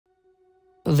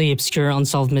The obscure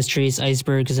Unsolved Mysteries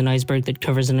Iceberg is an iceberg that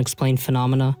covers unexplained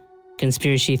phenomena,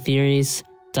 conspiracy theories,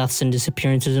 deaths and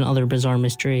disappearances, and other bizarre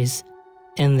mysteries.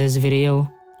 In this video,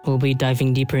 we'll be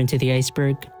diving deeper into the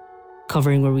iceberg,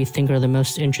 covering what we think are the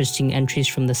most interesting entries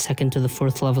from the 2nd to the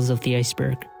 4th levels of the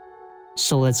iceberg.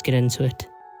 So let's get into it.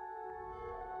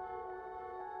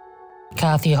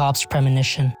 Kathy Hobbs'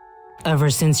 premonition. Ever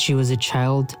since she was a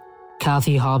child,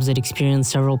 Kathy Hobbs had experienced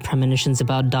several premonitions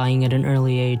about dying at an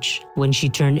early age. When she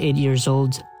turned 8 years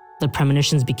old, the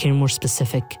premonitions became more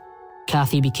specific.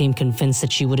 Kathy became convinced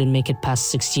that she wouldn't make it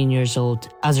past 16 years old.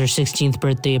 As her 16th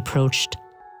birthday approached,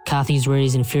 Kathy's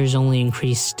worries and fears only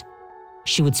increased.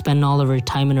 She would spend all of her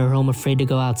time in her home afraid to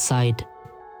go outside.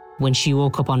 When she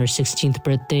woke up on her 16th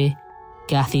birthday,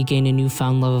 Kathy gained a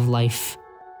newfound love of life.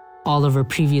 All of her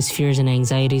previous fears and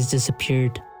anxieties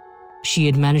disappeared. She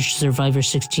had managed to survive her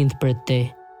 16th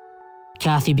birthday.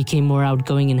 Kathy became more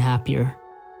outgoing and happier.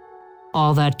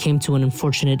 All that came to an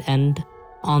unfortunate end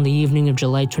on the evening of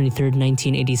July 23,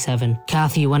 1987.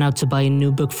 Kathy went out to buy a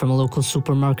new book from a local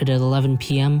supermarket at 11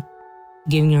 p.m.,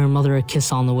 giving her mother a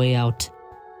kiss on the way out.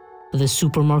 The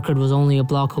supermarket was only a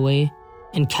block away,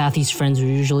 and Kathy's friends were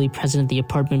usually present at the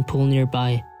apartment pool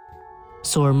nearby,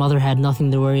 so her mother had nothing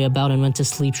to worry about and went to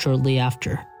sleep shortly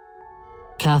after.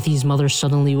 Kathy's mother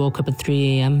suddenly woke up at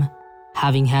 3 a.m.,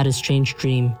 having had a strange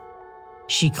dream.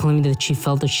 She claimed that she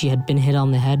felt that she had been hit on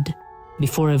the head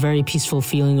before a very peaceful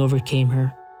feeling overcame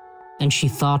her, and she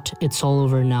thought it's all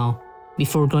over now,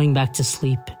 before going back to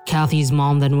sleep. Kathy's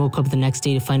mom then woke up the next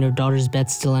day to find her daughter's bed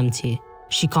still empty.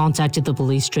 She contacted the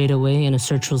police straight away, and a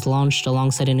search was launched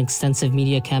alongside an extensive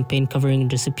media campaign covering her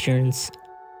disappearance.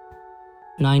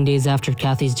 9 days after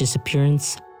Kathy's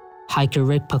disappearance, hiker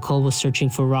Rick Pakul was searching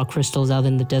for rock crystals out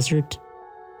in the desert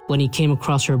when he came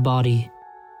across her body.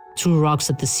 2 rocks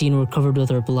at the scene were covered with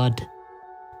her blood.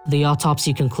 The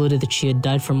autopsy concluded that she had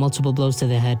died from multiple blows to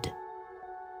the head.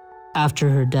 After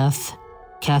her death,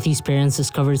 Kathy's parents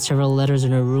discovered several letters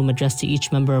in her room addressed to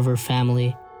each member of her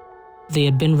family. They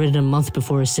had been written a month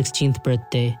before her 16th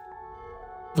birthday.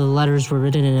 The letters were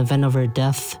written in event of her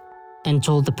death and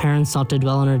told the parents not to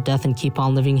dwell on her death and keep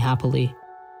on living happily,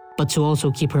 but to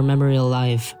also keep her memory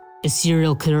alive. A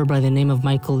serial killer by the name of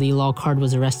Michael Lee Lockhart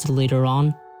was arrested later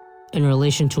on in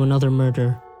relation to another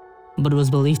murder, but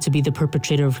was believed to be the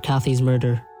perpetrator of Kathy's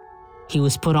murder. He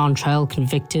was put on trial,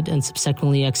 convicted, and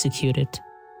subsequently executed.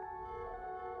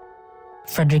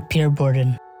 Frederic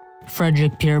Bourdin.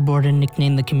 Frederic Bourdin,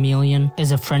 nicknamed the Chameleon,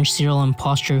 is a French serial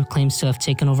imposter who claims to have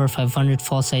taken over 500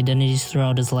 false identities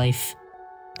throughout his life.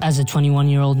 As a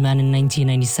 21-year-old man in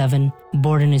 1997,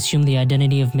 Bourdin assumed the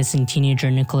identity of missing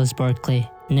teenager Nicholas Barclay.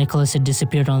 Nicholas had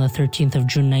disappeared on the 13th of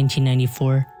June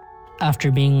 1994 after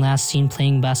being last seen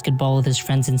playing basketball with his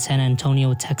friends in San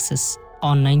Antonio, Texas.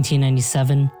 On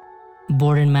 1997,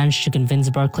 Bourdin managed to convince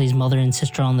Barclay's mother and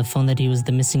sister on the phone that he was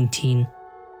the missing teen.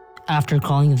 After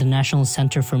calling the National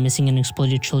Center for Missing and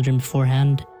Exploited Children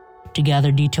beforehand to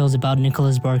gather details about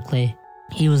Nicholas Barclay,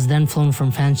 he was then flown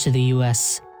from France to the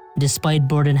US. Despite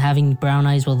Bourdin having brown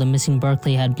eyes while the missing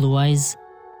Barclay had blue eyes,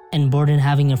 and Bourdin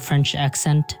having a French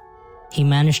accent, he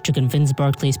managed to convince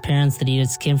Barclay's parents that he had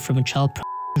escaped from a child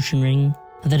prostitution ring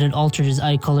that had altered his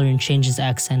eye color and changed his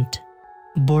accent.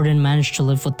 Bourdin managed to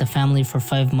live with the family for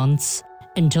 5 months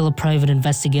until a private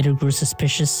investigator grew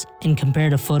suspicious and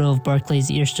compared a photo of Barclay's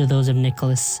ears to those of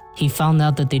Nicholas. He found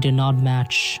out that they did not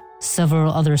match.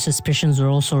 Several other suspicions were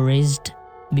also raised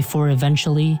before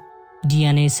eventually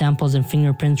DNA samples and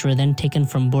fingerprints were then taken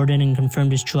from Bourdin and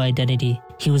confirmed his true identity.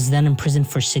 He was then imprisoned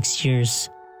for 6 years.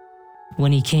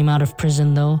 When he came out of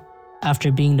prison though,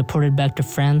 after being deported back to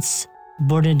France,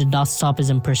 Bourdin did not stop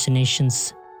his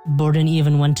impersonations. Bourdin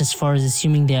even went as far as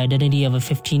assuming the identity of a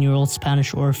 15-year-old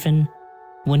Spanish orphan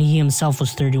when he himself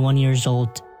was 31 years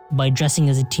old, by dressing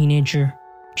as a teenager,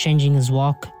 changing his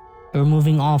walk,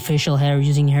 removing all facial hair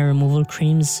using hair removal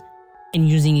creams, and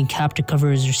using a cap to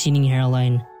cover his receding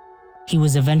hairline. He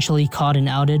was eventually caught and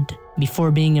outed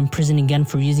before being imprisoned again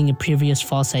for using a previous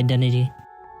false identity.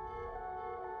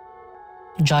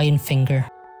 Giant Finger.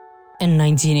 In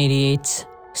 1988,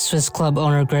 Swiss club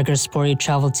owner Gregor Spory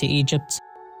traveled to Egypt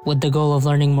with the goal of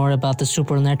learning more about the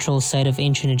supernatural side of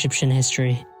ancient Egyptian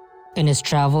history. In his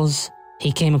travels,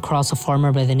 he came across a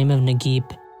farmer by the name of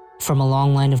Naguib from a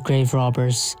long line of grave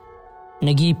robbers.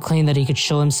 Naguib claimed that he could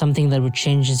show him something that would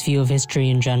change his view of history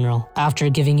in general. After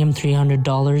giving him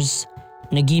 $300,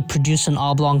 Naguib produced an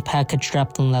oblong package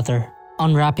wrapped in leather.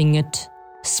 Unwrapping it,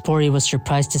 Spory was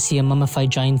surprised to see a mummified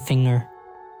giant finger,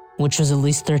 which was at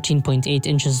least 13.8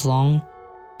 inches long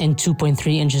and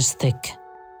 2.3 inches thick.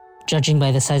 Judging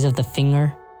by the size of the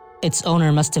finger, its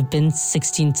owner must have been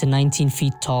 16 to 19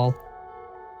 feet tall.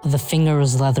 The finger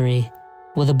was leathery,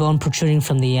 with a bone protruding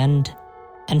from the end,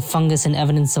 and fungus and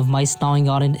evidence of mice gnawing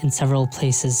on it in several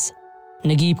places.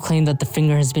 Naguib claimed that the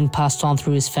finger has been passed on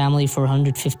through his family for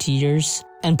 150 years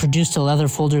and produced a leather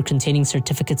folder containing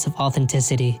certificates of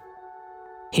authenticity.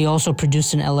 He also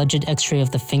produced an alleged x-ray of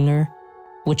the finger,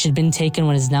 which had been taken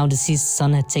when his now deceased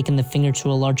son had taken the finger to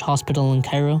a large hospital in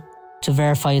Cairo to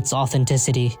verify its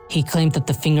authenticity. He claimed that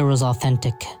the finger was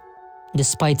authentic.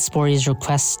 Despite Spori's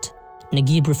request,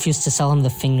 Naguib refused to sell him the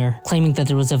finger, claiming that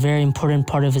it was a very important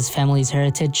part of his family's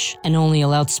heritage and only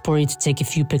allowed Spori to take a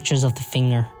few pictures of the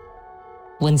finger.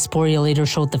 When Spori later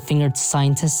showed the finger to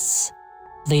scientists,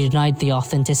 they denied the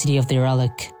authenticity of the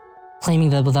relic,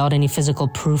 claiming that without any physical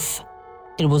proof,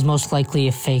 it was most likely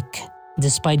a fake.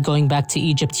 Despite going back to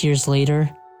Egypt years later,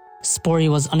 Spori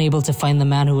was unable to find the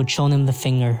man who had shown him the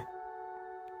finger.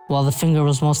 While the finger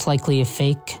was most likely a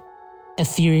fake, a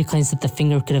theory claims that the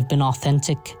finger could have been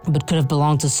authentic, but could have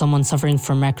belonged to someone suffering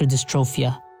from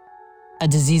macrodystrophia, a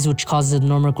disease which causes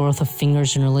abnormal growth of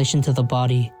fingers in relation to the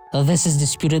body. Though this is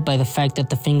disputed by the fact that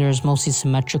the finger is mostly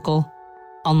symmetrical,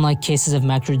 unlike cases of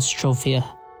macrodystrophia.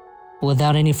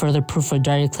 Without any further proof or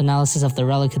direct analysis of the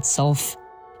relic itself,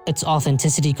 its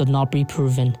authenticity could not be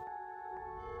proven.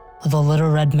 The Little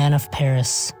Red Man of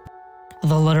Paris.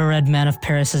 The Little Red Man of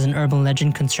Paris is an urban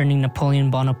legend concerning Napoleon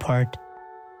Bonaparte.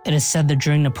 It is said that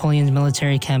during Napoleon's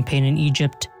military campaign in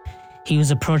Egypt, he was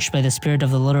approached by the spirit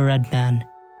of the Little Red Man,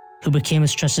 who became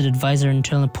his trusted advisor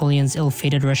until Napoleon's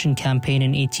ill-fated Russian campaign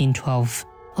in 1812.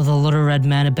 The Little Red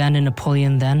Man abandoned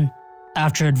Napoleon then,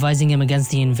 after advising him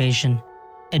against the invasion,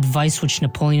 advice which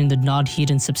Napoleon did not heed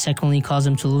and subsequently caused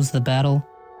him to lose the battle,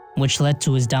 which led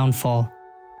to his downfall.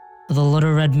 The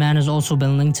Little Red Man has also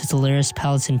been linked to Tuileries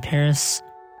Palace in Paris,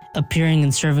 appearing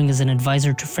and serving as an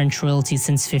advisor to French royalty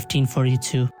since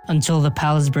 1542, until the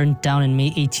palace burnt down in May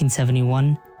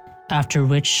 1871, after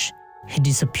which he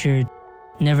disappeared,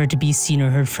 never to be seen or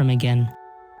heard from again.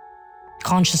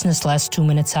 Consciousness lasts 2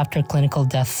 minutes after clinical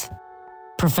death.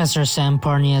 Professor Sam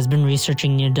Parney has been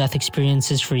researching near-death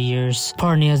experiences for years.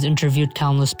 Parney has interviewed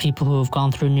countless people who have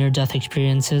gone through near-death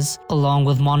experiences, along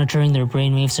with monitoring their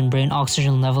brainwaves and brain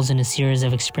oxygen levels in a series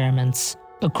of experiments.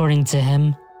 According to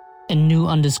him, a new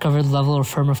undiscovered level or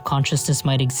form of consciousness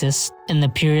might exist in the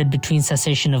period between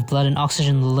cessation of blood and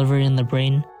oxygen delivery in the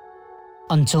brain,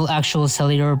 until actual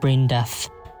cellular brain death.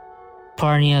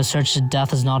 Parney asserts that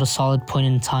death is not a solid point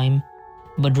in time,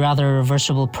 but rather a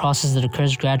reversible process that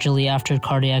occurs gradually after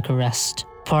cardiac arrest.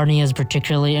 Parney is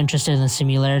particularly interested in the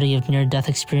similarity of near-death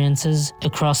experiences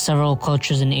across several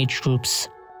cultures and age groups,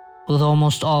 with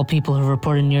almost all people who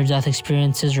reported near-death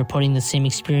experiences reporting the same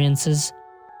experiences,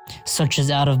 such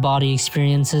as out-of-body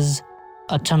experiences,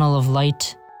 a tunnel of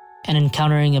light, and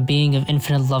encountering a being of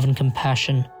infinite love and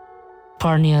compassion.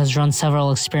 Parney has run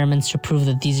several experiments to prove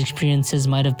that these experiences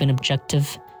might have been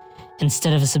objective,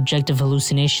 instead of a subjective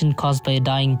hallucination caused by a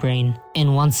dying brain.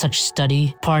 In one such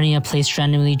study, Parney placed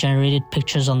randomly generated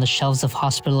pictures on the shelves of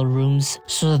hospital rooms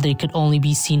so that they could only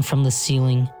be seen from the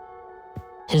ceiling.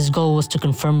 His goal was to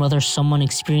confirm whether someone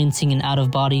experiencing an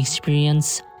out-of-body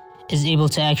experience is able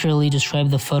to accurately describe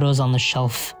the photos on the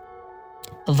shelf,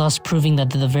 thus proving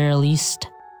that at the very least,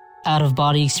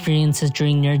 out-of-body experiences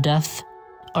during near-death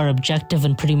are objective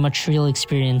and pretty much real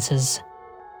experiences.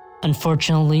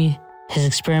 Unfortunately, his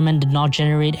experiment did not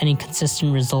generate any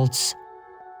consistent results,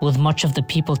 with much of the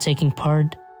people taking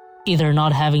part either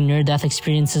not having near-death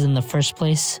experiences in the first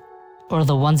place, or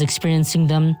the ones experiencing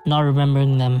them not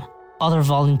remembering them. Other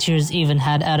volunteers even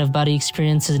had out-of-body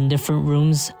experiences in different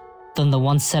rooms than the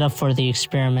ones set up for the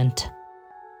experiment.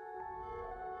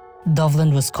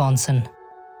 Doveland, Wisconsin.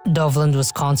 Doveland,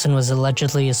 Wisconsin was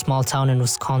allegedly a small town in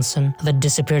Wisconsin that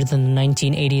disappeared in the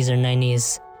 1980s or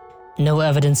 90s. No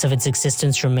evidence of its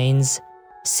existence remains,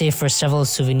 save for several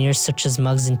souvenirs such as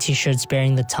mugs and t-shirts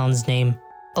bearing the town's name,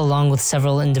 along with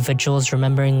several individuals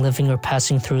remembering living or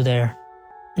passing through there.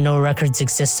 No records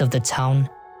exist of the town,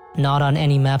 not on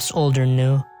any maps old or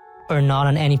new, or not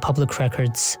on any public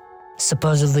records.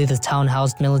 Supposedly the town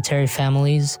housed military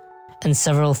families, and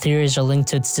several theories are linked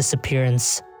to its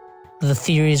disappearance. The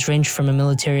theories range from a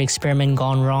military experiment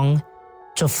gone wrong,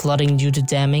 to flooding due to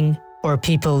damming, or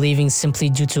people leaving simply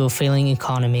due to a failing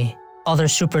economy. Other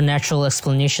supernatural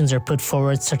explanations are put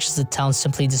forward, such as the town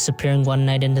simply disappearing one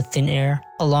night into thin air,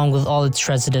 along with all its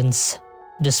residents.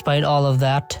 Despite all of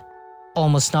that,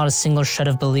 almost not a single shred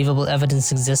of believable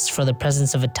evidence exists for the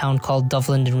presence of a town called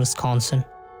Doveland in Wisconsin.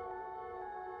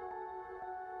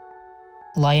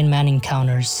 Lionman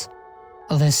encounters.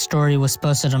 This story was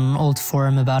posted on an old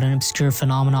forum about an obscure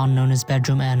phenomenon known as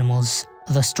bedroom animals.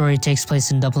 The story takes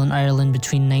place in Dublin, Ireland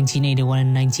between 1981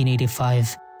 and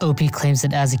 1985. OP claims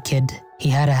that as a kid, he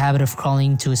had a habit of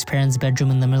crawling into his parents' bedroom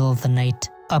in the middle of the night,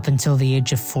 up until the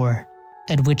age of 4,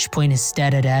 at which point his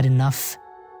dad had had enough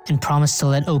and promised to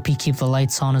let OP keep the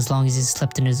lights on as long as he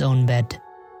slept in his own bed.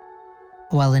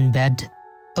 While in bed,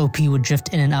 OP would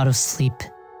drift in and out of sleep.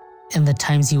 In the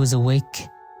times he was awake,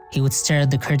 he would stare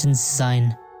at the curtain's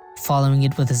design, following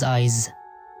it with his eyes.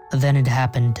 Then it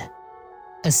happened.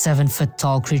 A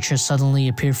 7-foot-tall creature suddenly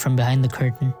appeared from behind the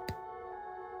curtain.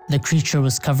 The creature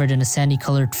was covered in a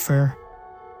sandy-colored fur,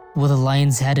 with a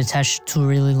lion's head attached to 2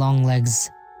 really long legs,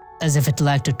 as if it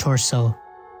lacked a torso.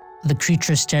 The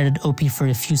creature stared at OP for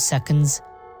a few seconds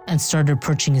and started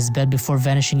approaching his bed before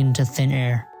vanishing into thin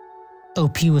air.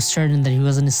 OP was certain that he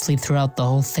wasn't asleep throughout the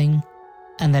whole thing,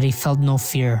 and that he felt no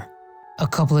fear. A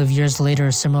couple of years later,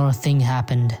 a similar thing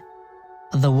happened.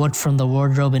 The wood from the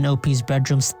wardrobe in OP's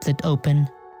bedroom split open.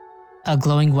 A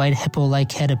glowing white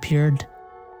hippo-like head appeared,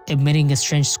 emitting a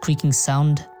strange squeaking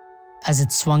sound as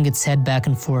it swung its head back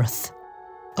and forth.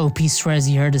 OP swears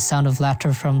he heard a sound of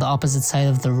laughter from the opposite side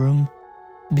of the room,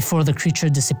 before the creature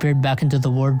disappeared back into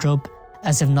the wardrobe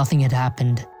as if nothing had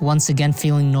happened, once again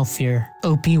feeling no fear.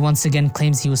 OP once again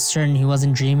claims he was certain he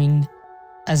wasn't dreaming,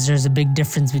 as there's a big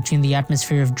difference between the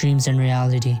atmosphere of dreams and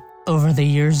reality. Over the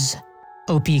years,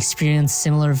 OP experienced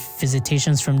similar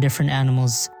visitations from different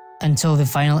animals, until the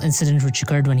final incident which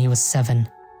occurred when he was 7.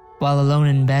 While alone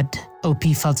in bed, OP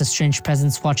felt a strange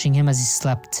presence watching him as he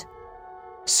slept.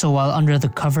 So while under the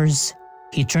covers,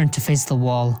 he turned to face the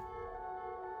wall,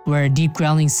 where a deep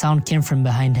growling sound came from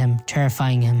behind him,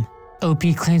 terrifying him. OP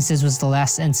claims this was the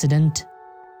last incident,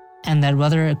 and that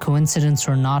whether a coincidence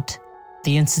or not,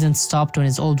 the incident stopped when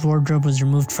his old wardrobe was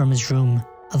removed from his room.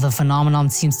 The phenomenon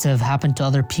seems to have happened to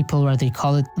other people, where they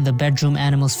call it the bedroom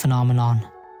animals phenomenon.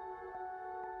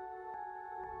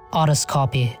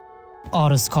 Autoscopy.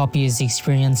 Autoscopy is the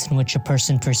experience in which a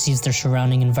person perceives their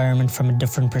surrounding environment from a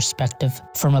different perspective,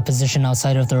 from a position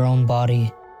outside of their own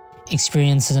body.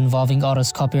 Experiences involving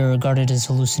autoscopy are regarded as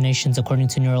hallucinations according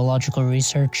to neurological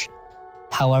research.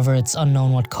 However, it's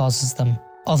unknown what causes them.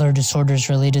 Other disorders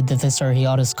related to this are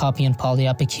heautoscopy and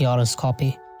polyopic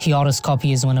heautoscopy.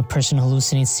 Heautoscopy is when a person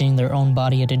hallucinates seeing their own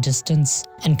body at a distance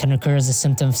and can occur as a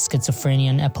symptom of schizophrenia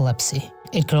and epilepsy.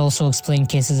 It could also explain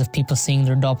cases of people seeing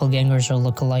their doppelgangers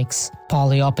or lookalikes.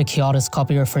 Polyopic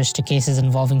heautoscopy refers to cases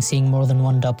involving seeing more than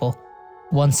one double.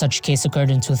 One such case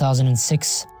occurred in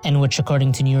 2006, in which,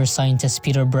 according to neuroscientist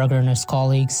Peter Brugger and his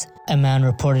colleagues, a man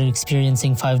reported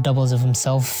experiencing 5 doubles of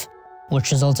himself,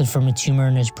 which resulted from a tumor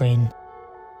in his brain.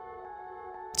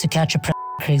 To Catch a Predator,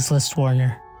 Craigslist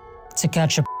Warner. To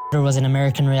Catch a Predator was an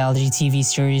American reality TV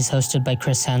series hosted by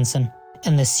Chris Hansen.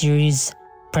 In the series,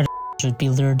 predators would be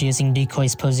lured using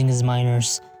decoys posing as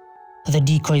minors. The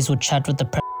decoys would chat with the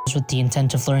predators with the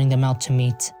intent of luring them out to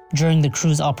meet. During the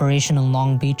cruise operation in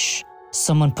Long Beach,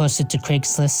 someone posted to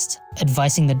Craigslist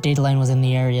advising that Dateline was in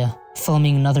the area,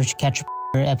 filming another To Catch a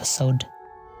Predator episode.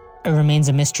 It remains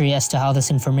a mystery as to how this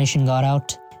information got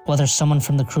out, whether someone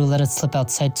from the crew let it slip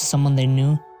outside to someone they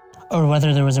knew, or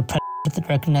whether there was a predator that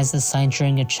recognized the sign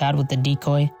during a chat with the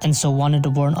decoy and so wanted to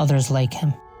warn others like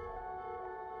him.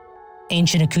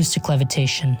 Ancient acoustic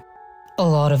levitation. A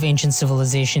lot of ancient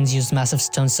civilizations used massive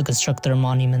stones to construct their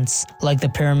monuments, like the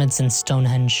pyramids and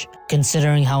Stonehenge.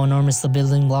 Considering how enormous the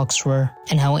building blocks were,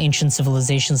 and how ancient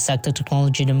civilizations lacked the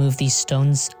technology to move these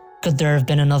stones, could there have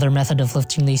been another method of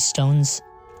lifting these stones?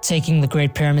 Taking the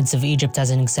Great Pyramids of Egypt as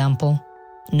an example,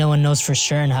 no one knows for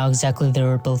certain how exactly they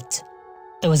were built.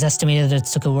 It was estimated that it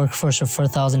took a workforce of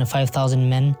 4,000 to 5,000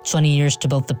 men 20 years to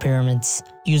build the pyramids,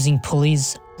 using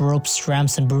pulleys, ropes,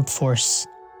 ramps, and brute force.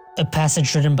 A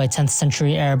passage written by 10th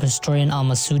century Arab historian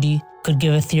al-Masudi could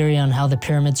give a theory on how the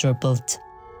pyramids were built.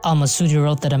 Al-Masudi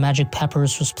wrote that a magic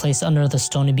papyrus was placed under the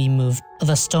stone to be moved.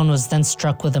 The stone was then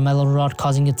struck with a metal rod,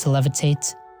 causing it to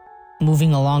levitate,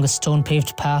 moving along a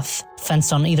stone-paved path,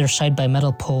 fenced on either side by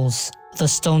metal poles. The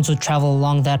stones would travel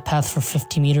along that path for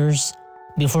 50 meters,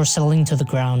 before settling to the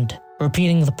ground,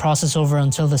 repeating the process over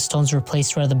until the stones were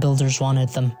placed where the builders wanted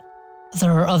them.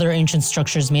 There are other ancient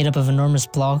structures made up of enormous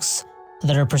blocks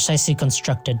that are precisely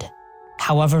constructed,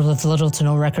 however with little to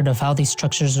no record of how these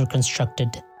structures were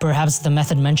constructed. Perhaps the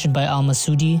method mentioned by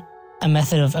al-Masudi, a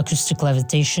method of acoustic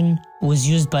levitation, was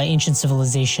used by ancient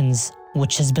civilizations,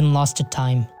 which has been lost to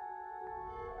time.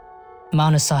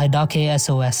 Mount Asahidake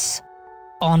SOS.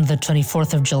 On the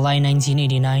 24th of July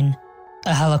 1989,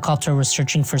 a helicopter was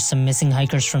searching for some missing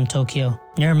hikers from Tokyo,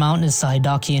 near Mount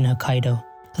Asahidake in Hokkaido.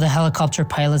 The helicopter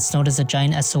pilots noticed a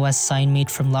giant SOS sign made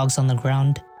from logs on the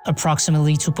ground,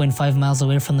 approximately 2.5 miles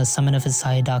away from the summit of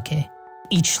Asahidake.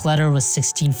 Each letter was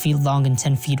 16 feet long and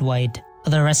 10 feet wide.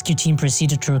 The rescue team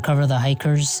proceeded to recover the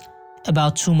hikers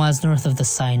about 2 miles north of the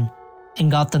sign,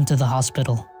 and got them to the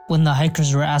hospital. When the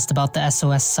hikers were asked about the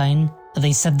SOS sign,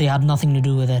 they said they had nothing to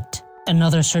do with it.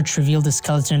 Another search revealed a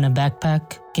skeleton in a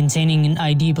backpack containing an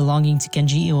ID belonging to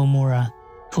Genji Iwamura,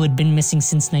 who had been missing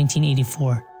since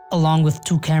 1984, along with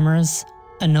 2 cameras,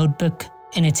 a notebook,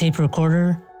 and a tape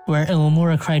recorder where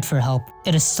Iwamura cried for help.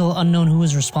 It is still unknown who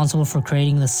was responsible for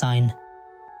creating the sign.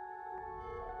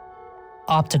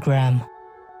 Optogram.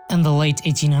 In the late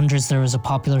 1800s, there was a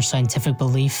popular scientific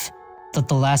belief that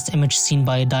the last image seen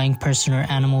by a dying person or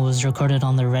animal was recorded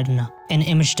on their retina. An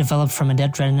image developed from a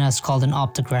dead retina is called an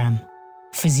optogram.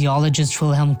 Physiologist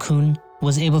Wilhelm Kuhn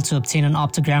was able to obtain an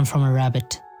optogram from a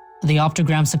rabbit. The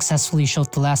optogram successfully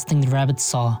showed the last thing the rabbit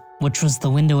saw, which was the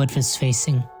window it was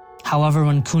facing. However,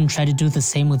 when Kuhn tried to do the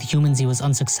same with humans, he was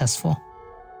unsuccessful.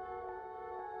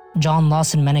 John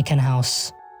Lawson Mannequin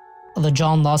House. The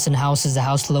John Lawson House is a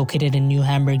house located in New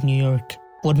Hamburg, New York.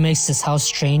 What makes this house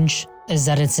strange is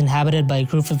that it's inhabited by a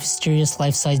group of mysterious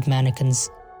life-sized mannequins.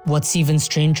 What's even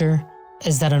stranger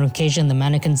is that on occasion the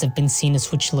mannequins have been seen to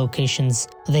switch locations.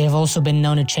 They have also been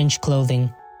known to change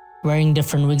clothing, wearing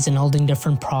different wigs and holding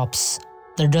different props.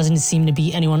 There doesn't seem to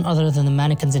be anyone other than the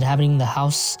mannequins inhabiting the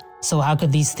house, so how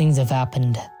could these things have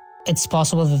happened? It's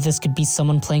possible that this could be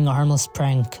someone playing a harmless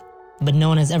prank, but no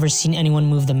one has ever seen anyone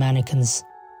move the mannequins.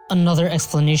 Another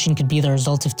explanation could be the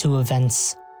result of 2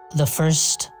 events. The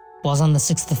first was on the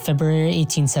 6th of February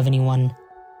 1871,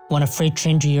 when a freight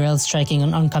train derailed, striking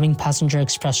an oncoming passenger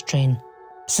express train.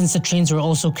 Since the trains were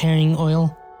also carrying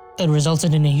oil, it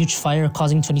resulted in a huge fire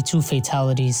causing 22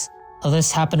 fatalities.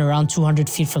 This happened around 200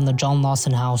 feet from the John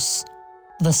Lawson House.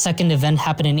 The second event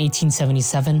happened in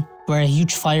 1877, where a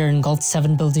huge fire engulfed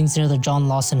 7 buildings near the John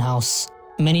Lawson House.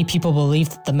 Many people believe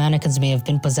that the mannequins may have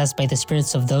been possessed by the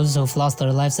spirits of those who have lost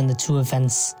their lives in the 2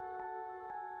 events.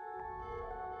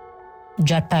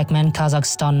 Jetpack Man,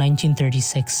 Kazakhstan,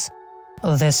 1936.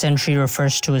 This entry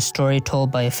refers to a story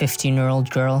told by a 15-year-old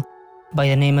girl by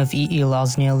the name of E.E.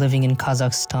 Loznia living in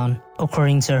Kazakhstan.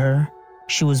 According to her,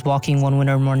 she was walking one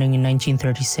winter morning in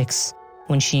 1936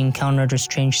 when she encountered a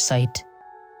strange sight.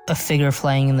 A figure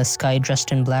flying in the sky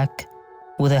dressed in black,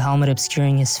 with a helmet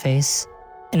obscuring his face,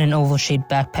 and an oval-shaped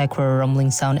backpack where a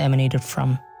rumbling sound emanated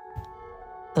from.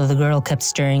 The girl kept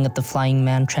staring at the flying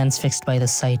man, transfixed by the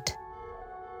sight.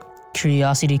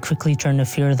 Curiosity quickly turned to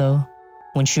fear, though,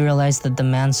 when she realized that the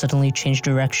man suddenly changed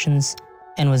directions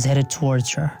and was headed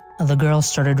towards her. The girl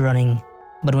started running,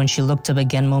 but when she looked up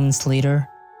again moments later,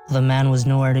 the man was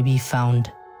nowhere to be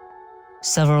found.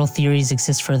 Several theories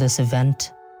exist for this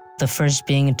event, the first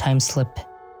being a time slip,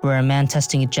 where a man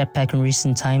testing a jetpack in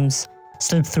recent times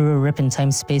slipped through a rip in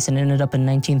time-space and ended up in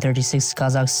 1936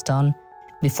 Kazakhstan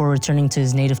before returning to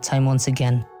his native time once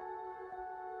again.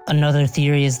 Another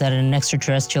theory is that an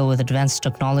extraterrestrial with advanced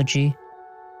technology,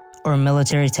 or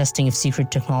military testing of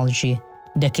secret technology,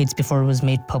 decades before it was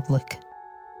made public.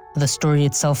 The story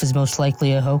itself is most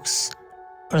likely a hoax,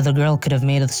 or the girl could have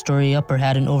made the story up or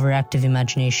had an overactive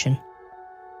imagination.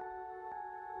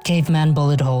 Caveman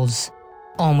bullet holes.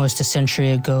 Almost a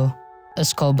century ago, a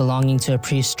skull belonging to a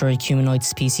prehistoric humanoid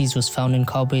species was found in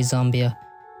Kabwe, Zambia,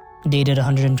 dated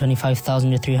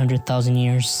 125,000 to 300,000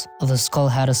 years. The skull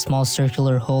had a small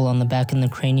circular hole on the back in the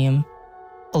cranium,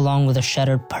 along with a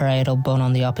shattered parietal bone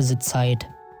on the opposite side.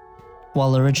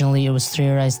 While originally it was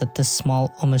theorized that this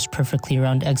small, almost perfectly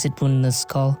round exit wound in the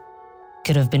skull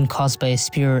could have been caused by a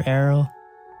spear or arrow,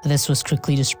 this was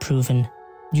quickly disproven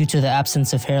due to the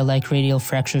absence of hair-like radial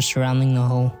fractures surrounding the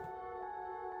hole.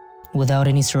 Without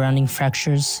any surrounding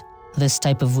fractures, this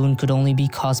type of wound could only be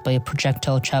caused by a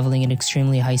projectile traveling at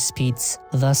extremely high speeds.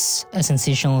 Thus, a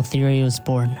sensational theory was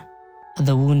born.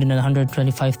 The wound in a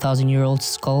 125,000-year-old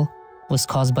skull was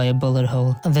caused by a bullet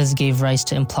hole. This gave rise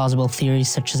to implausible theories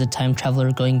such as a time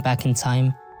traveler going back in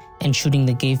time and shooting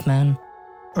the caveman,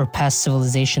 or past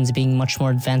civilizations being much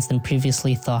more advanced than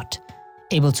previously thought,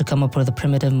 able to come up with a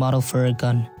primitive model for a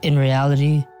gun. In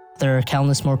reality, there are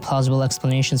countless more plausible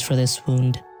explanations for this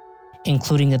wound,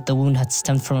 including that the wound had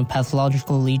stemmed from a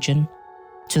pathological lesion,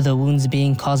 to the wounds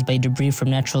being caused by debris from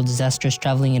natural disasters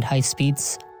traveling at high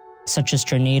speeds, such as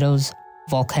tornadoes,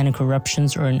 volcanic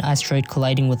eruptions, or an asteroid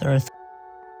colliding with Earth.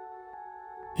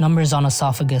 Numbers on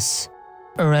esophagus.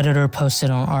 A Redditor posted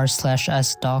on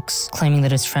r/askdocs claiming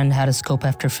that his friend had a scope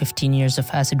after 15 years of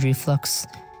acid reflux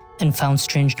and found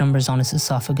strange numbers on his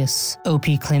esophagus. OP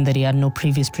claimed that he had no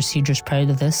previous procedures prior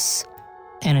to this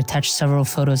and attached several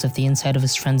photos of the inside of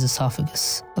his friend's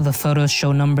esophagus. The photos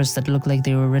show numbers that look like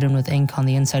they were written with ink on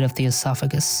the inside of the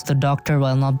esophagus. The doctor,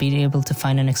 while not being able to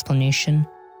find an explanation,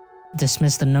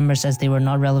 dismissed the numbers as they were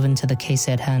not relevant to the case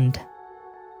at hand.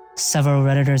 Several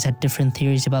Redditors had different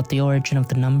theories about the origin of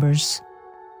the numbers,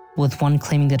 with one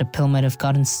claiming that a pill might have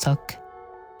gotten stuck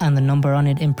and the number on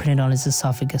it imprinted on his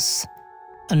esophagus.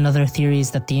 Another theory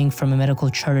is that the ink from a medical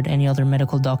chart or any other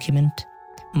medical document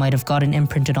might have gotten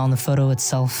imprinted on the photo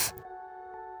itself.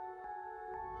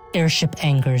 Airship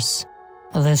angers.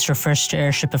 This refers to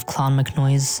Airship of Clon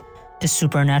MacNoise, a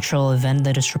supernatural event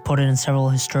that is reported in several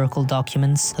historical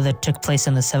documents that took place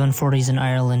in the 740s in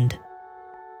Ireland.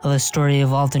 The story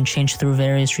evolved and changed through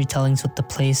various retellings, with the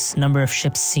place, number of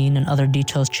ships seen, and other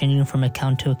details changing from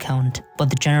account to account,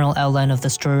 but the general outline of the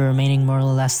story remaining more or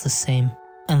less the same.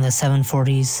 In the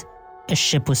 740s, a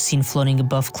ship was seen floating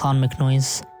above Clon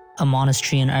MacNoise, a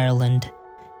monastery in Ireland,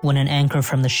 when an anchor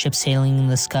from the ship sailing in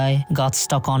the sky got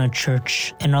stuck on a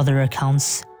church. In other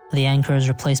accounts, the anchor is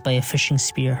replaced by a fishing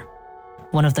spear.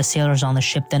 One of the sailors on the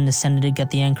ship then descended to get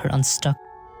the anchor unstuck,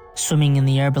 swimming in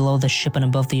the air below the ship and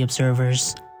above the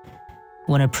observers.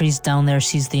 When a priest down there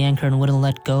seized the anchor and wouldn't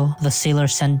let go, the sailor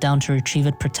sent down to retrieve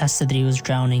it protested that he was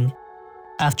drowning,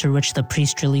 after which the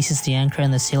priest releases the anchor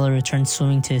and the sailor returns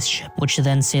swimming to his ship, which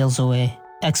then sails away.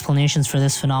 Explanations for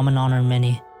this phenomenon are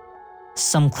many.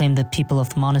 Some claim that people of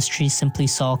the monastery simply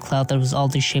saw a cloud that was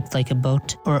oddly shaped like a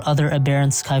boat, or other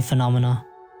aberrant sky phenomena,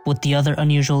 with the other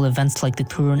unusual events like the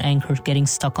crew and anchor getting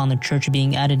stuck on the church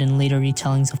being added in later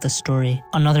retellings of the story.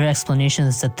 Another explanation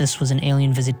is that this was an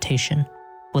alien visitation,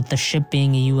 with the ship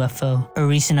being a UFO. A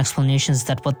recent explanation is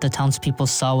that what the townspeople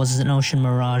saw was an ocean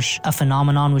mirage, a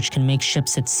phenomenon which can make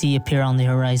ships at sea appear on the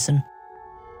horizon.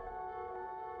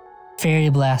 Fairy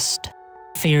Blast.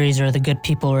 Fairies are the good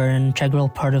people who are an integral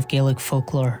part of Gaelic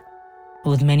folklore,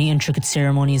 with many intricate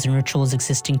ceremonies and rituals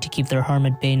existing to keep their harm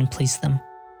at bay and please them.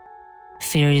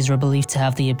 Fairies were believed to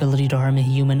have the ability to harm a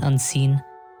human unseen,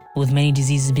 with many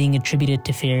diseases being attributed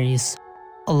to fairies,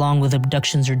 along with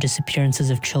abductions or disappearances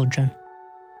of children.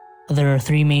 There are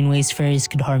three main ways fairies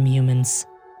could harm humans.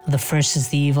 The first is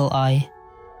the evil eye.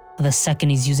 The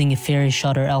second is using a fairy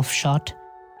shot or elf shot,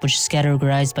 which is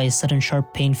categorized by a sudden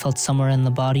sharp pain felt somewhere in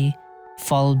the body,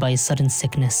 followed by a sudden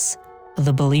sickness.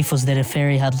 The belief was that a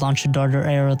fairy had launched a dart or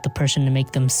arrow at the person to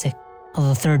make them sick.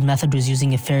 The third method was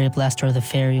using a fairy blast or the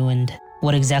fairy wind.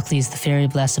 What exactly is the fairy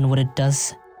blast and what it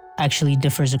does actually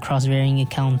differs across varying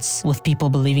accounts, with people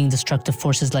believing destructive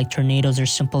forces like tornadoes or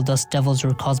simple dust devils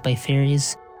were caused by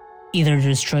fairies, either to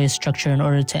destroy a structure in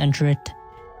order to enter it,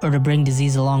 or to bring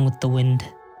disease along with the wind.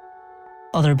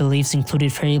 Other beliefs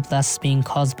included fairy blasts being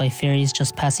caused by fairies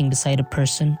just passing beside a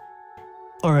person,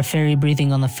 or a fairy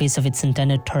breathing on the face of its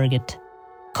intended target,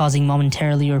 causing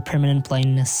momentarily or permanent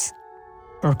blindness,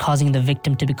 or causing the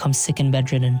victim to become sick and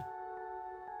bedridden.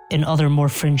 In other more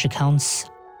fringe accounts,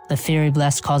 the fairy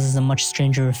blast causes a much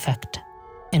stranger effect.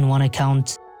 In one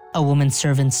account, a woman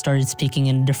servant started speaking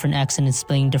in a different accent and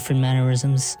displaying different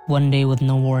mannerisms, one day with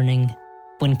no warning.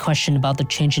 When questioned about the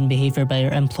change in behavior by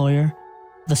her employer,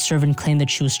 the servant claimed that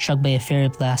she was struck by a fairy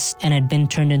blast and had been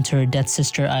turned into her dead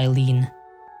sister Eileen.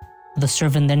 The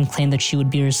servant then claimed that she would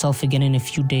be herself again in a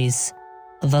few days.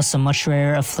 Thus, a much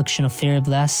rarer affliction of fairy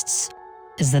blasts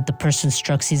is that the person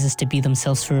struck ceases to be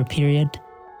themselves for a period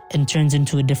and turns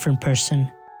into a different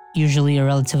person, usually a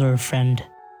relative or a friend.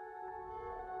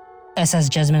 S.S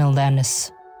Jesmond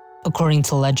Atlantis. According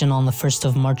to legend, on the 1st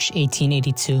of March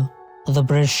 1882, the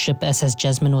British ship S.S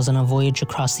Jesmond was on a voyage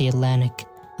across the Atlantic.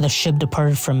 The ship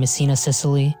departed from Messina,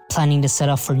 Sicily, planning to set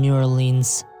off for New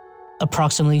Orleans.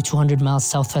 Approximately 200 miles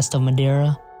southwest of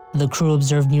Madeira, the crew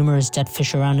observed numerous dead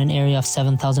fish around an area of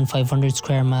 7,500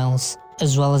 square miles,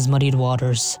 as well as muddied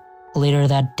waters. Later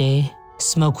that day,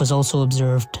 smoke was also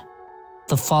observed.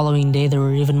 The following day, there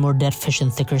were even more dead fish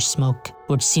and thicker smoke,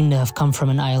 which seemed to have come from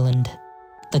an island.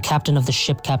 The captain of the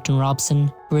ship, Captain Robson,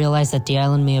 realized that the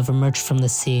island may have emerged from the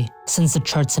sea, since the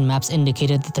charts and maps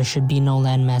indicated that there should be no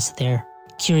landmass there.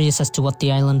 Curious as to what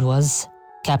the island was,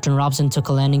 Captain Robson took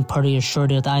a landing party ashore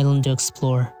to the island to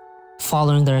explore.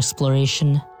 Following their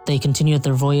exploration, they continued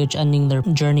their voyage, ending their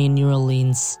journey in New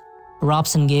Orleans.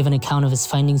 Robson gave an account of his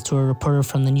findings to a reporter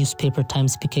from the newspaper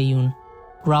Times-Picayune.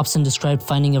 Robson described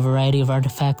finding a variety of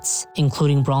artifacts,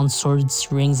 including bronze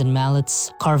swords, rings and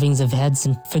mallets, carvings of heads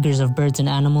and figures of birds and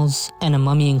animals, and a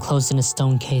mummy enclosed in a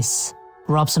stone case.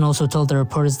 Robson also told the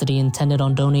reporters that he intended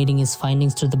on donating his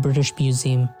findings to the British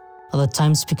Museum. The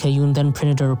Times-Picayune then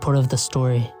printed a report of the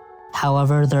story.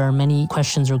 However, there are many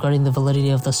questions regarding the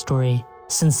validity of the story.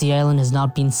 Since the island has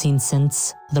not been seen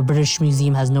since, the British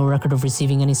Museum has no record of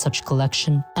receiving any such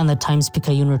collection, and the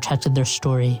Times-Picayune retracted their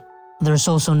story. There is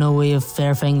also no way of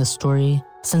verifying the story,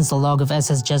 since the log of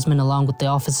S.S Jesmond along with the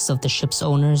offices of the ship's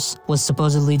owners was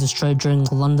supposedly destroyed during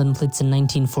the London Blitz in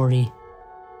 1940.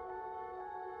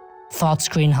 Thought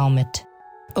Screen Helmet.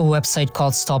 A website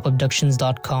called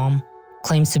stopabductions.com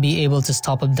claims to be able to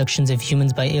stop abductions of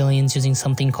humans by aliens using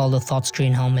something called a thought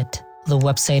screen helmet. The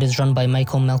website is run by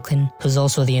Michael Melkin, who's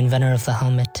also the inventor of the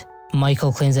helmet.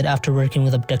 Michael claims that after working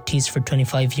with abductees for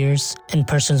 25 years and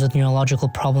persons with neurological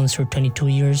problems for 22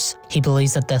 years, he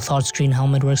believes that the thought screen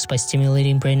helmet works by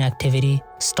stimulating brain activity,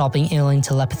 stopping alien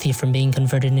telepathy from being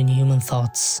converted into human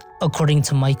thoughts. According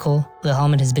to Michael, the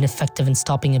helmet has been effective in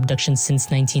stopping abductions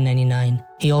since 1999.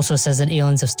 He also says that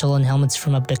aliens have stolen helmets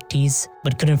from abductees,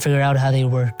 but couldn't figure out how they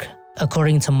work.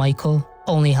 According to Michael,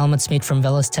 only helmets made from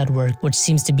Velostad work, which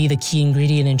seems to be the key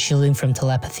ingredient in shielding from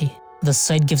telepathy. The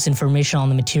site gives information on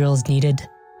the materials needed,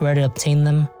 where to obtain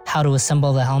them, how to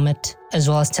assemble the helmet, as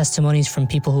well as testimonies from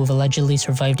people who have allegedly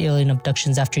survived alien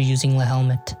abductions after using the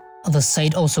helmet. The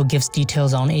site also gives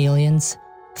details on aliens,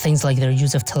 things like their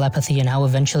use of telepathy and how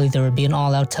eventually there would be an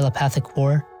all-out telepathic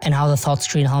war, and how the thought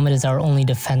screen helmet is our only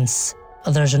defense.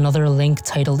 There's another link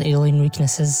titled Alien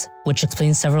Weaknesses, which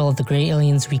explains several of the grey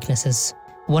aliens' weaknesses.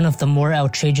 One of the more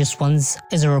outrageous ones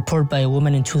is a report by a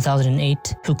woman in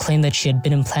 2008 who claimed that she had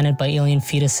been implanted by alien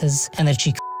fetuses and that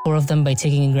she killed 4 of them by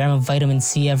taking a gram of vitamin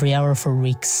C every hour for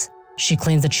weeks. She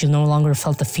claims that she no longer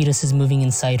felt the fetuses moving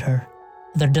inside her.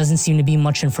 There doesn't seem to be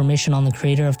much information on the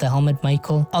creator of the helmet,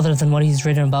 Michael, other than what he's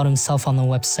written about himself on the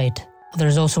website.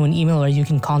 There's also an email where you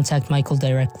can contact Michael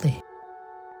directly.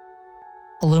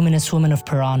 Luminous Woman of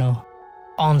Pirano.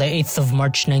 On the 8th of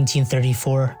March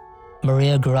 1934,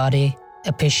 Maria Garade,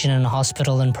 a patient in a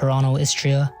hospital in Pirano,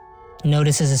 Istria,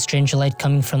 notices a strange light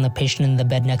coming from the patient in the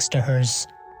bed next to hers,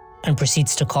 and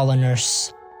proceeds to call a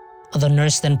nurse. The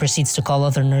nurse then proceeds to call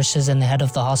other nurses and the head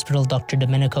of the hospital, Dr.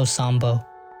 Domenico Sambo.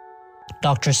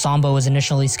 Dr. Sambo was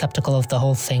initially skeptical of the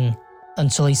whole thing,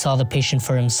 until he saw the patient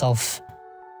for himself.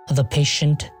 The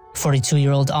patient,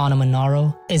 42-year-old Anna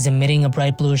Monaro, is emitting a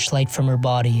bright bluish light from her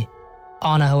body.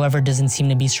 Anna, however, doesn't seem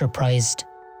to be surprised,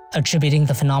 attributing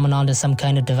the phenomenon to some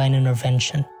kind of divine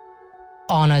intervention.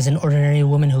 Anna is an ordinary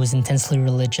woman who is intensely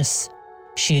religious.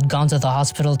 She had gone to the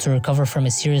hospital to recover from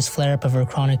a serious flare-up of her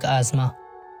chronic asthma.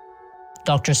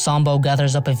 Dr. Sambo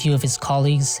gathers up a few of his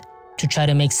colleagues to try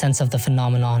to make sense of the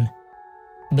phenomenon.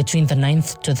 Between the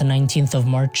 9th to the 19th of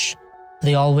March,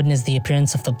 they all witness the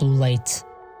appearance of the blue light.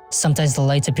 Sometimes the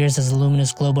light appears as a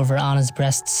luminous globe over Anna's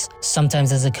breasts,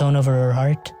 sometimes as a cone over her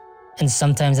heart, and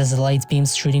sometimes as a light beam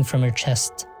shooting from her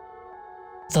chest.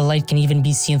 The light can even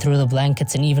be seen through the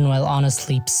blankets and even while Anna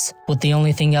sleeps, with the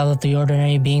only thing out of the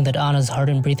ordinary being that Anna's heart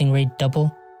and breathing rate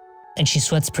double, and she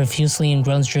sweats profusely and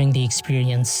groans during the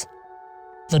experience.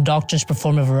 The doctors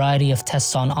perform a variety of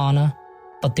tests on Anna,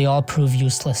 but they all prove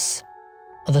useless.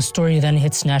 The story then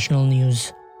hits national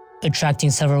news, attracting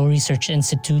several research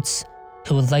institutes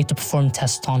who would like to perform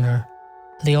tests on her.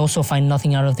 They also find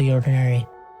nothing out of the ordinary.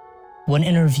 When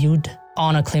interviewed,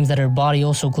 Anna claims that her body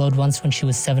also glowed once when she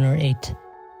was 7 or 8.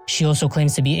 She also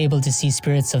claims to be able to see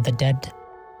spirits of the dead,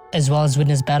 as well as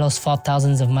witness battles fought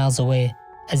thousands of miles away,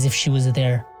 as if she was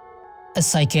there. A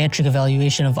psychiatric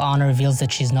evaluation of Anna reveals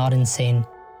that she's not insane.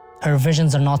 Her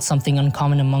visions are not something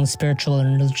uncommon among spiritual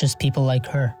and religious people like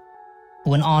her.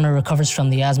 When Anna recovers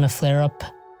from the asthma flare-up,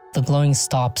 the glowing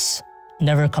stops,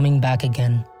 never coming back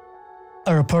again.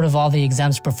 A report of all the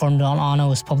exams performed on Anna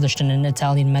was published in an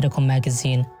Italian medical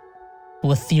magazine,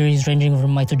 with theories ranging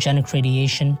from mitogenic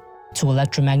radiation to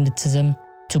electromagnetism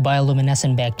to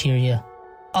bioluminescent bacteria.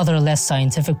 Other less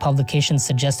scientific publications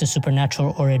suggest a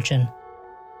supernatural origin.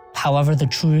 However, the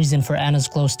true reason for Anna's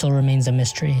glow still remains a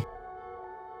mystery.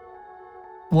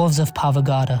 Wolves of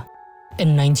Pavagada.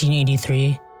 In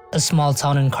 1983, a small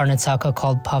town in Karnataka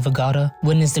called Pavagada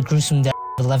witnessed the gruesome death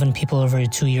of 11 people over a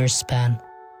 2-year span,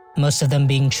 most of them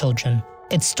being children.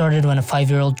 It started when a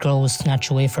 5-year-old girl was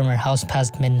snatched away from her house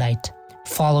past midnight.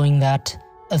 Following that,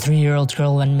 a 3-year-old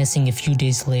girl went missing a few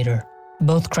days later.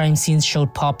 Both crime scenes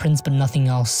showed paw prints but nothing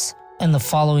else. In the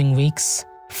following weeks,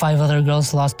 5 other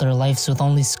girls lost their lives with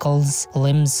only skulls,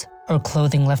 limbs, or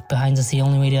clothing left behind as the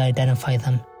only way to identify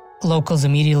them. Locals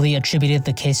immediately attributed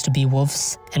the case to be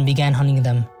wolves and began hunting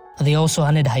them. They also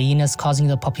hunted hyenas, causing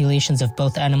the populations of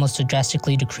both animals to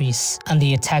drastically decrease, and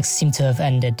the attacks seemed to have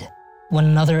ended. When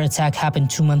another attack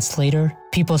happened 2 months later,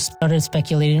 people started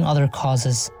speculating other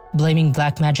causes, blaming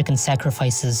black magic and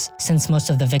sacrifices, since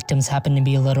most of the victims happened to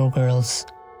be little girls.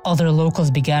 Other locals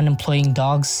began employing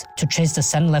dogs to trace the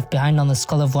scent left behind on the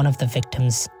skull of one of the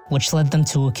victims, which led them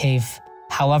to a cave.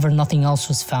 However, nothing else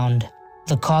was found.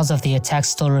 The cause of the attack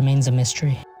still remains a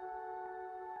mystery.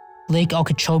 Lake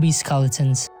Okeechobee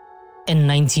skeletons. In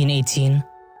 1918,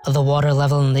 the water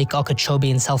level in Lake Okeechobee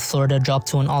in South Florida dropped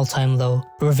to an all-time low,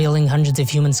 revealing hundreds of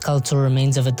human skeletal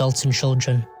remains of adults and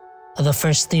children. The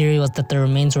first theory was that the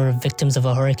remains were victims of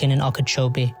a hurricane in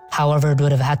Okeechobee. However, it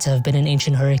would have had to have been an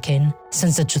ancient hurricane,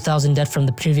 since the 2,000 dead from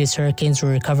the previous hurricanes were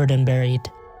recovered and buried.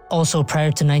 Also,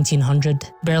 prior to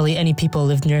 1900, barely any people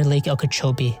lived near Lake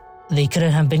Okeechobee. They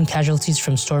couldn't have been casualties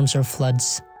from storms or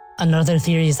floods. Another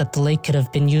theory is that the lake could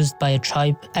have been used by a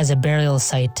tribe as a burial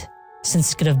site,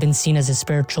 since it could have been seen as a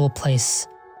spiritual place.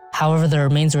 However, the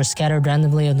remains were scattered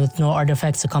randomly and with no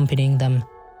artifacts accompanying them.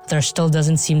 There still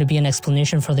doesn't seem to be an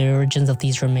explanation for the origins of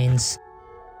these remains.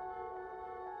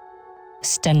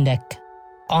 STENDEC.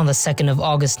 On the 2nd of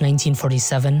August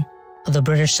 1947, the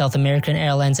British South American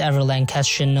Airlines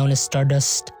Lancastrian known as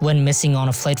Stardust went missing on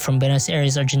a flight from Buenos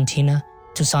Aires, Argentina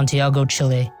to Santiago,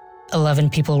 Chile. 11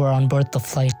 people were on board the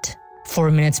flight.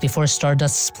 4 minutes before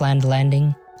Stardust's planned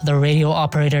landing, the radio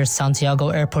operator at Santiago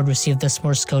Airport received this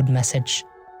Morse code message: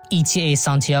 ETA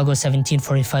Santiago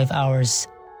 1745 hours,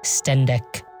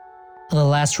 STENDEC. The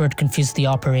last word confused the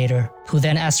operator, who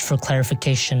then asked for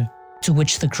clarification, to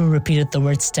which the crew repeated the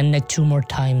word STENDEC 2 more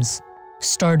times.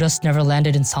 Stardust never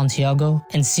landed in Santiago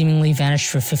and seemingly vanished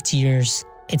for 50 years,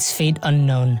 its fate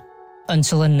unknown.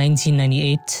 Until in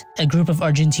 1998, a group of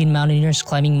Argentine mountaineers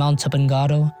climbing Mount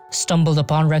Pavagada stumbled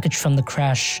upon wreckage from the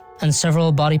crash and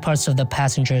several body parts of the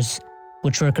passengers,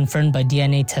 which were confirmed by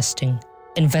DNA testing.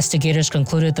 Investigators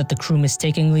concluded that the crew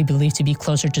mistakenly believed to be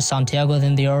closer to Santiago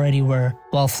than they already were,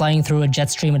 while flying through a jet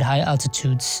stream at high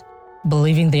altitudes.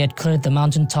 Believing they had cleared the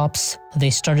mountaintops, they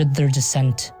started their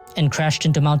descent and crashed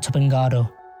into Mount Pavagada.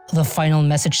 The final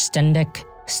message, STENDEC,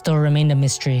 still remained a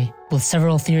mystery, with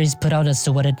several theories put out as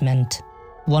to what it meant.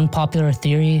 One popular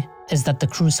theory is that the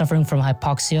crew suffering from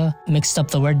hypoxia mixed up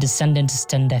the word descend into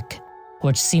STENDEC,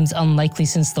 which seems unlikely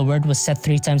since the word was said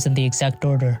 3 times in the exact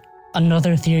order.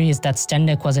 Another theory is that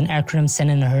STENDEC was an acronym sent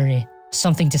in a hurry,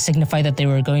 something to signify that they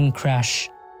were going to crash.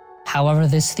 However,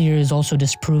 this theory is also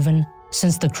disproven,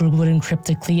 since the crew wouldn't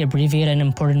cryptically abbreviate an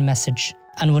important message,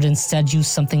 and would instead use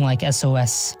something like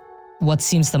SOS. What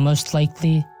seems the most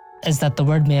likely is that the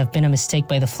word may have been a mistake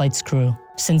by the flight's crew,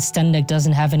 since STENDEC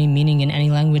doesn't have any meaning in any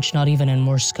language, not even in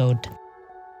Morse code.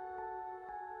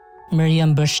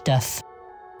 Miriam Bush death.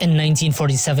 In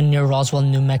 1947 near Roswell,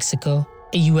 New Mexico,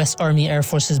 a U.S. Army Air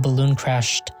Force's balloon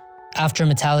crashed. After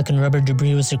metallic and rubber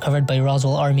debris was recovered by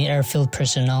Roswell Army Airfield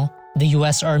personnel, the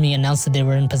U.S. Army announced that they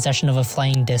were in possession of a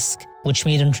flying disc, which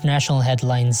made international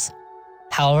headlines.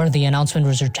 However, the announcement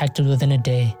was retracted within a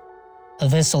day.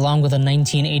 This, along with the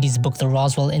 1980s book The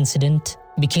Roswell Incident,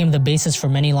 became the basis for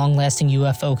many long-lasting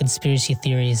UFO conspiracy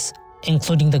theories,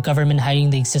 including the government hiding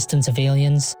the existence of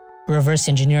aliens, reverse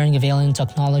engineering of alien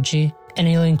technology, and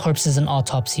alien corpses and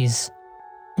autopsies.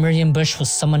 Miriam Bush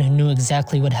was someone who knew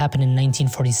exactly what happened in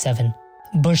 1947.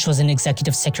 Bush was an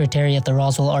executive secretary at the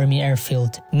Roswell Army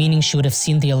Airfield, meaning she would have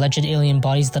seen the alleged alien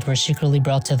bodies that were secretly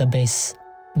brought to the base.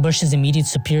 Bush's immediate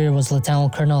superior was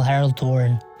Lieutenant Colonel Harold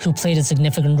Warren, who played a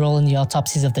significant role in the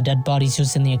autopsies of the dead bodies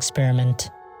used in the experiment.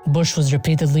 Bush was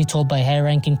repeatedly told by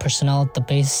high-ranking personnel at the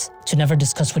base to never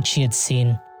discuss what she had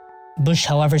seen. Bush,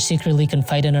 however, secretly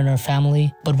confided in her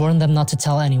family, but warned them not to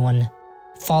tell anyone.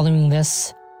 Following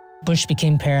this, Bush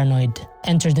became paranoid,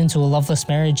 entered into a loveless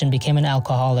marriage, and became an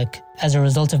alcoholic as a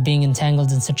result of being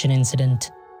entangled in such an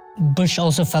incident. Bush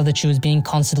also felt that she was being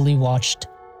constantly watched,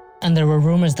 and there were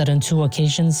rumors that on 2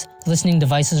 occasions, listening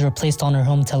devices were placed on her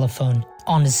home telephone.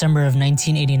 On December of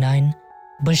 1989,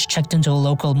 Bush checked into a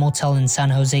local motel in San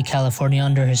Jose, California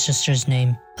under her sister's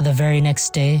name. The very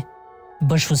next day,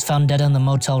 Bush was found dead in the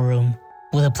motel room,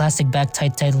 with a plastic bag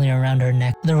tied tightly around her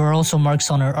neck. There were also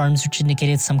marks on her arms which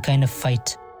indicated some kind of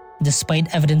fight.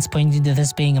 Despite evidence pointing to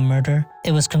this being a murder,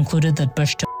 it was concluded that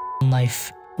Bush took her own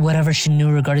life. Whatever she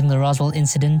knew regarding the Roswell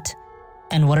incident,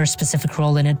 and what her specific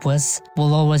role in it was,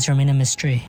 will always remain a mystery.